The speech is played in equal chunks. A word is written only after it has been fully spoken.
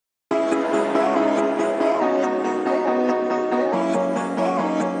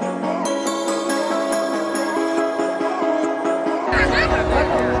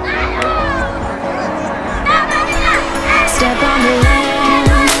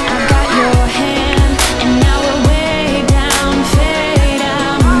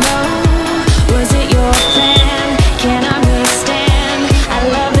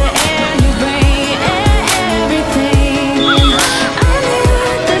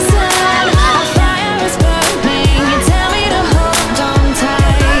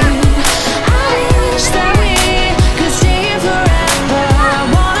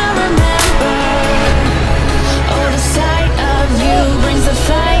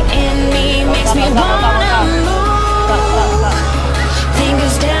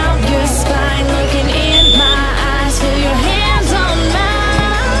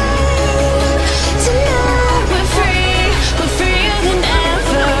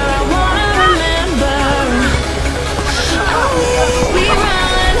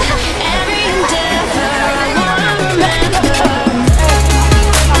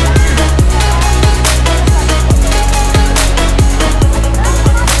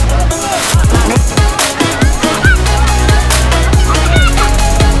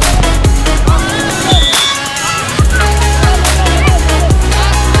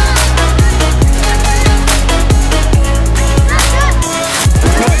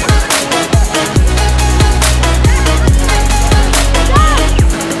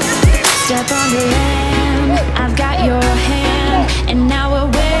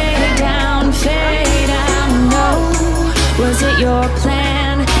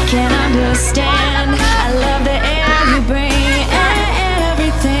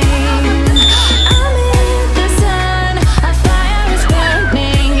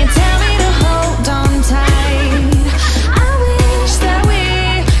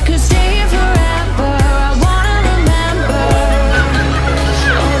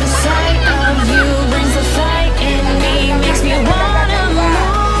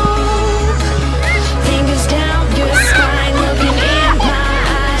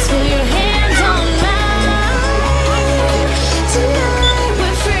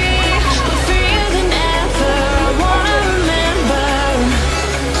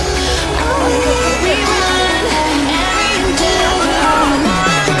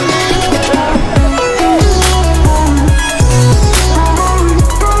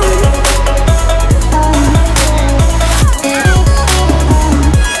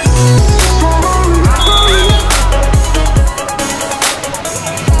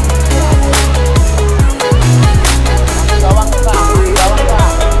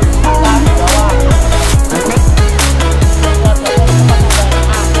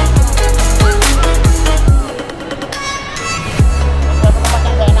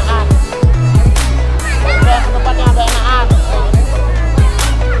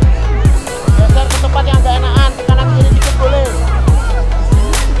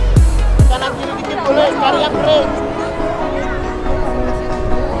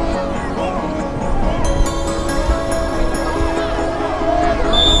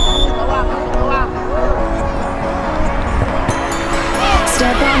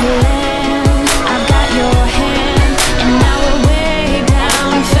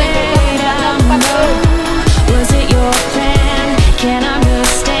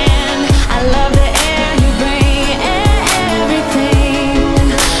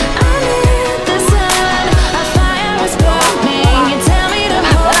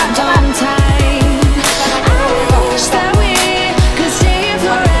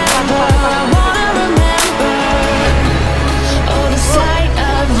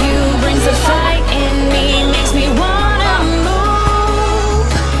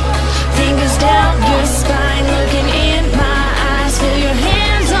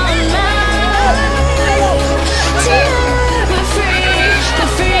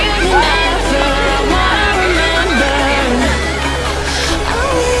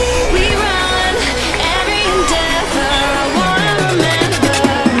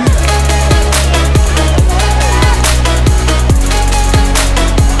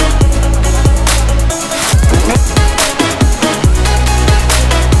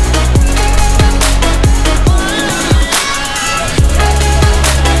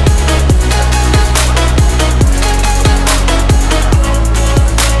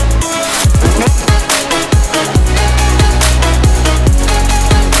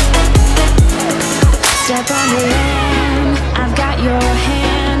wonderland. I've got your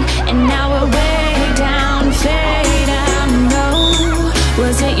hand, and now we're way down, fade out. No,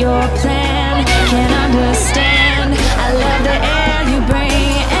 was it your plan? Can't understand. I love the air you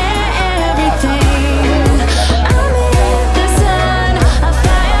bring, everything. Amid the sun, a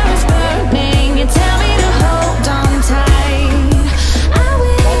fire is burning. You tell me to hold on tight. I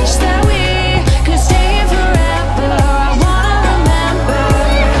wish that we could stay here forever. I wanna remember.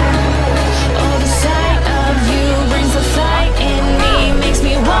 Oh, the sight of you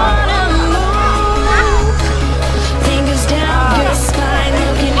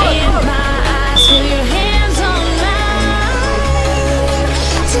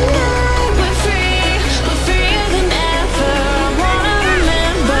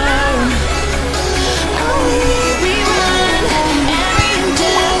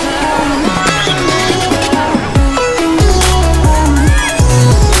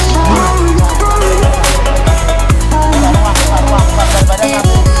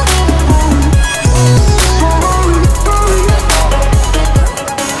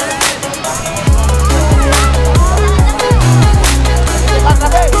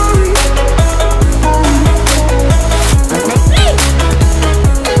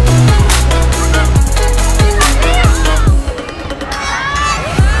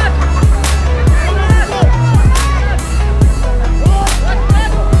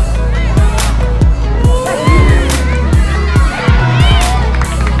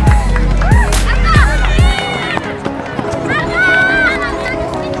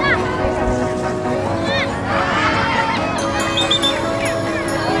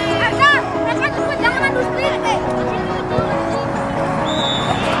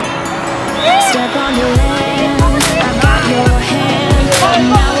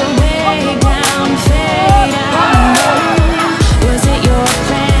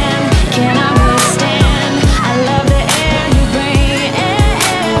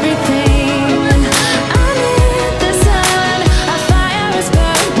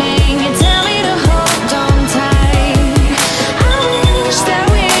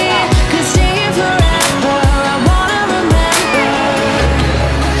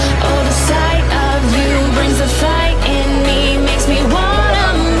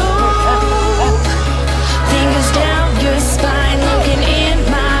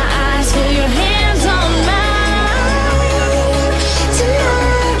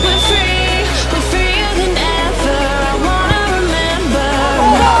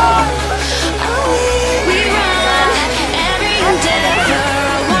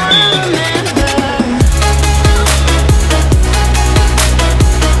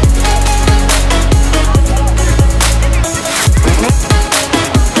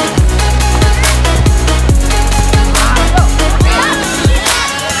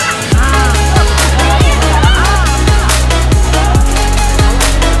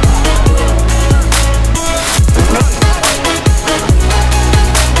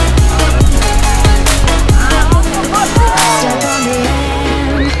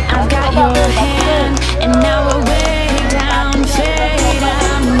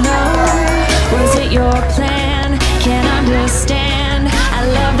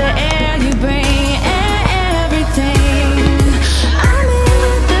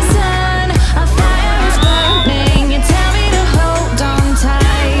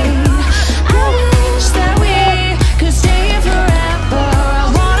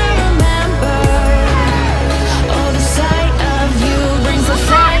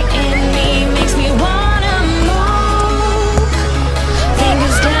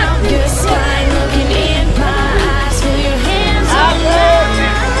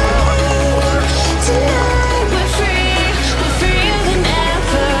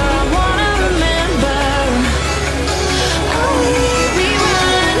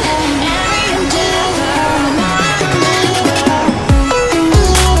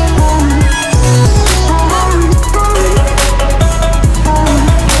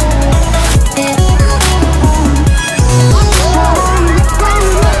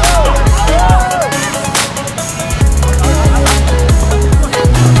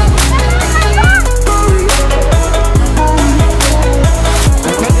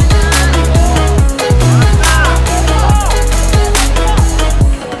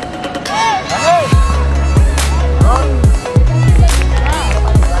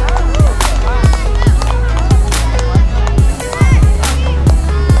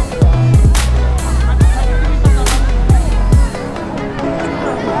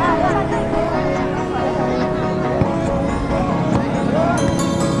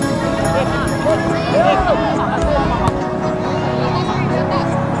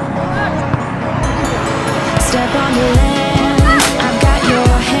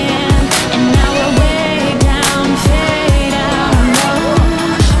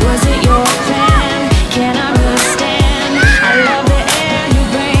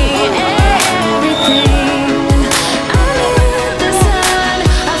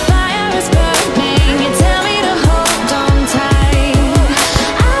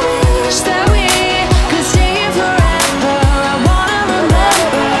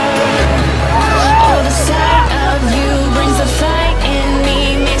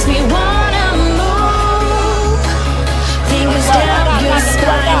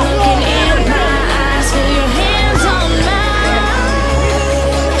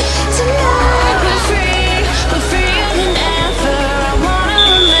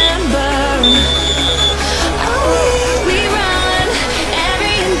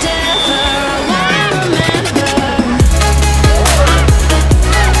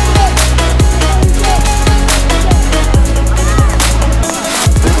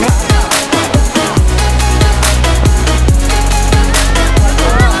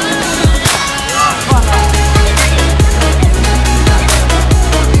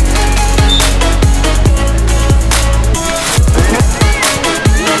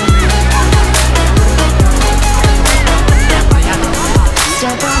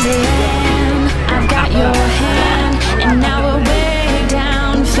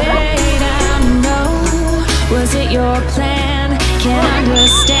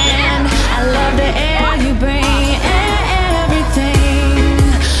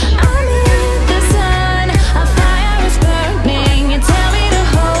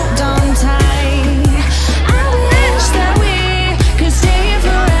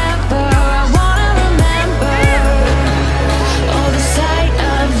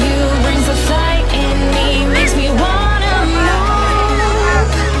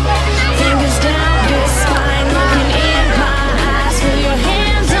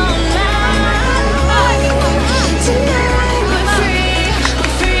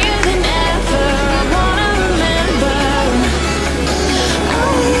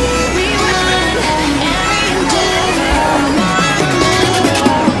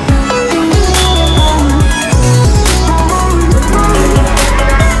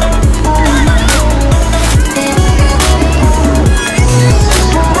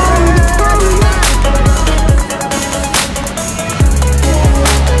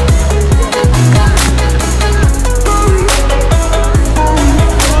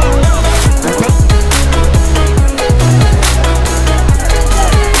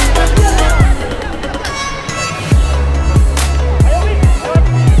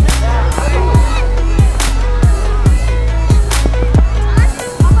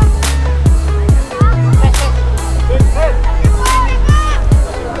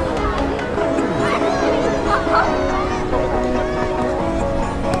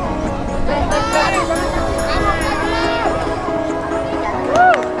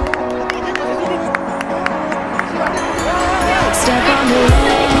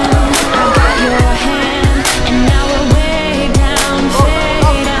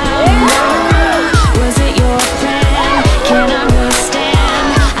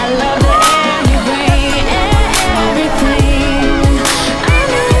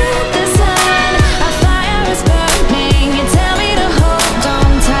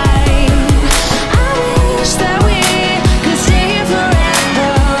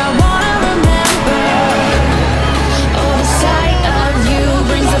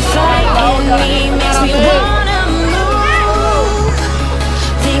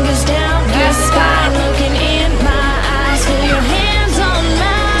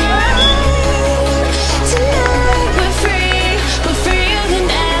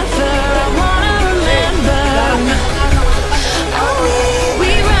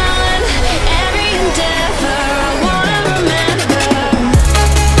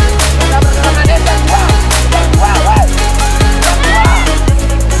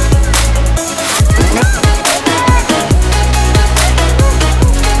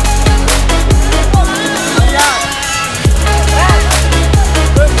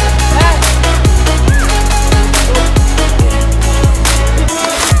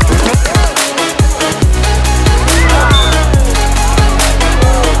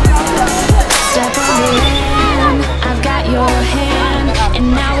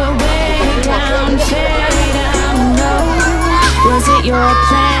your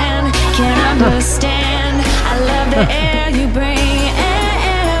plan? Can't understand. I love the air you bring and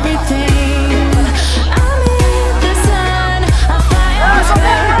everything. I'm in the sun, a fire's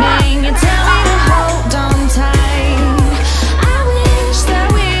burning. You tell me to hold on tight. I wish that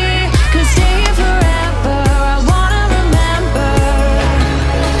we could stay here forever. I wanna remember.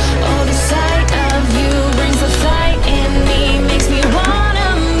 Oh, the sight of you brings the fight in me, makes me wanna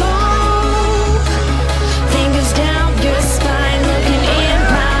move. Fingers down your spine, looking in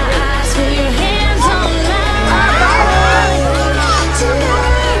my eyes, feel your hands on mine.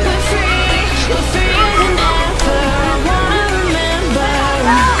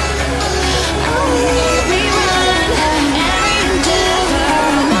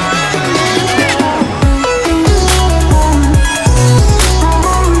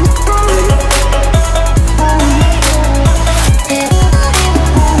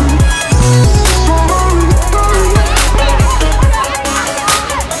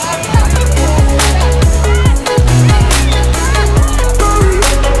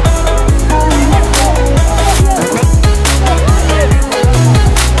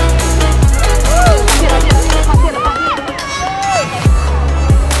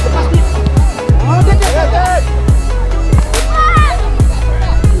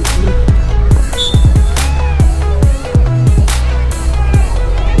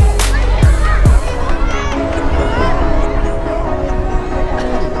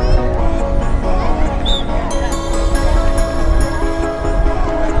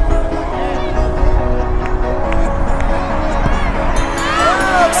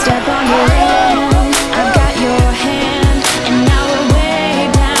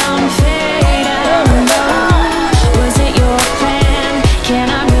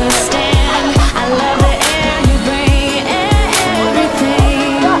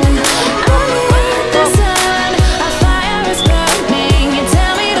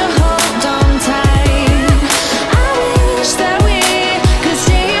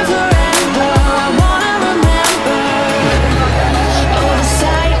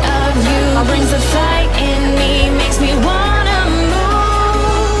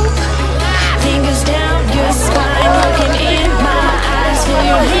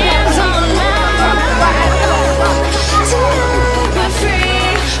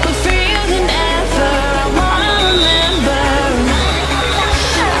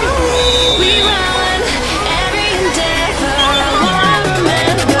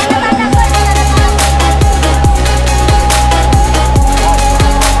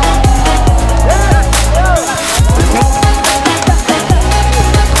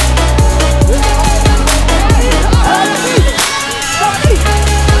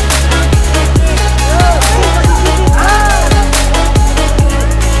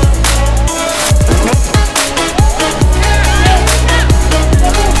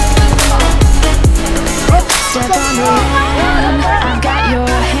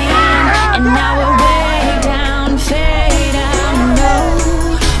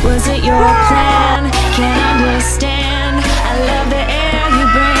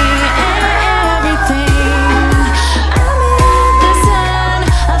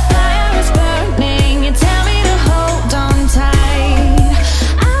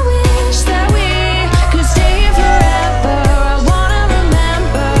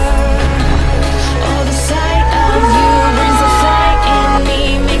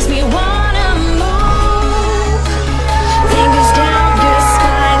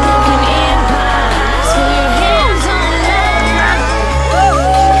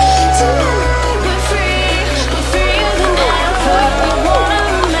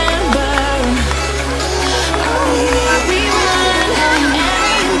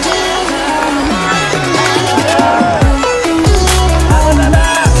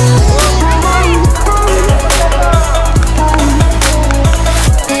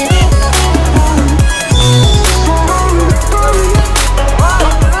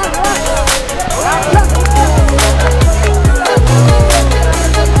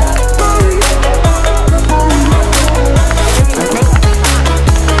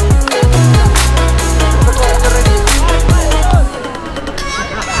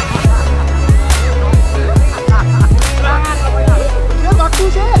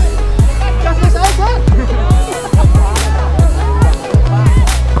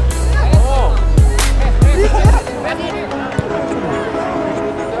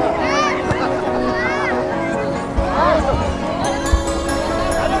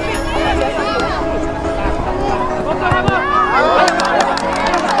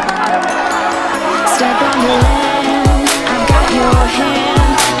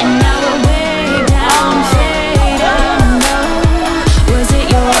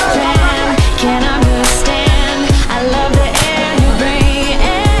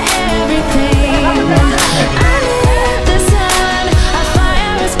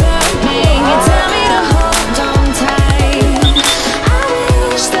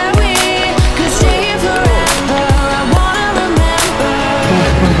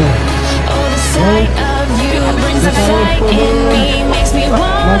 in me makes me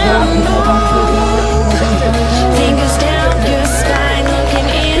wanna move. Fingers down your spine, looking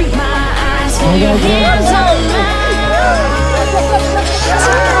in my eyes, feel your hands on mine.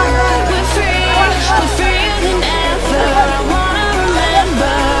 Tonight we're freer than ever. I wanna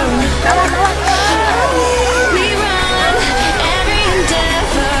remember. We run every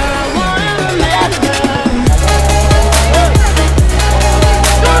endeavor. I wanna remember.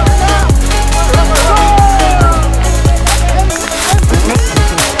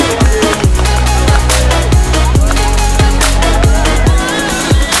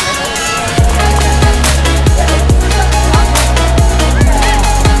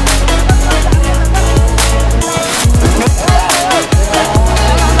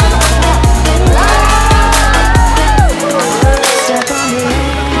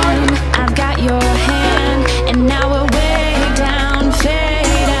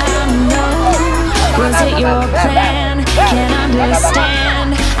 Your plan, can't understand.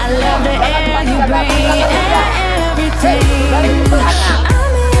 I love the air you bring, everything.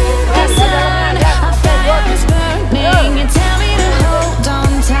 I'm in the sun, our fire is burning. You tell me to hold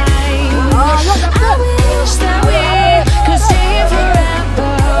on tight. I wish that we could stay here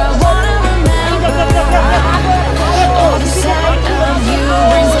forever. I wanna remember. Oh, the sight of you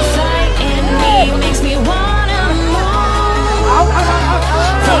brings a fight in me, makes me wanna move.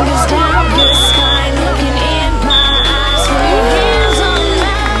 Fingers down your spine, looking in my eyes, feel your hands on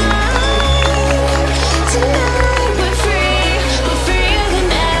mine. Tonight we're freer than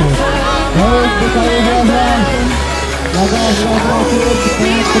ever.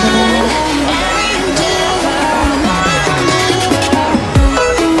 We run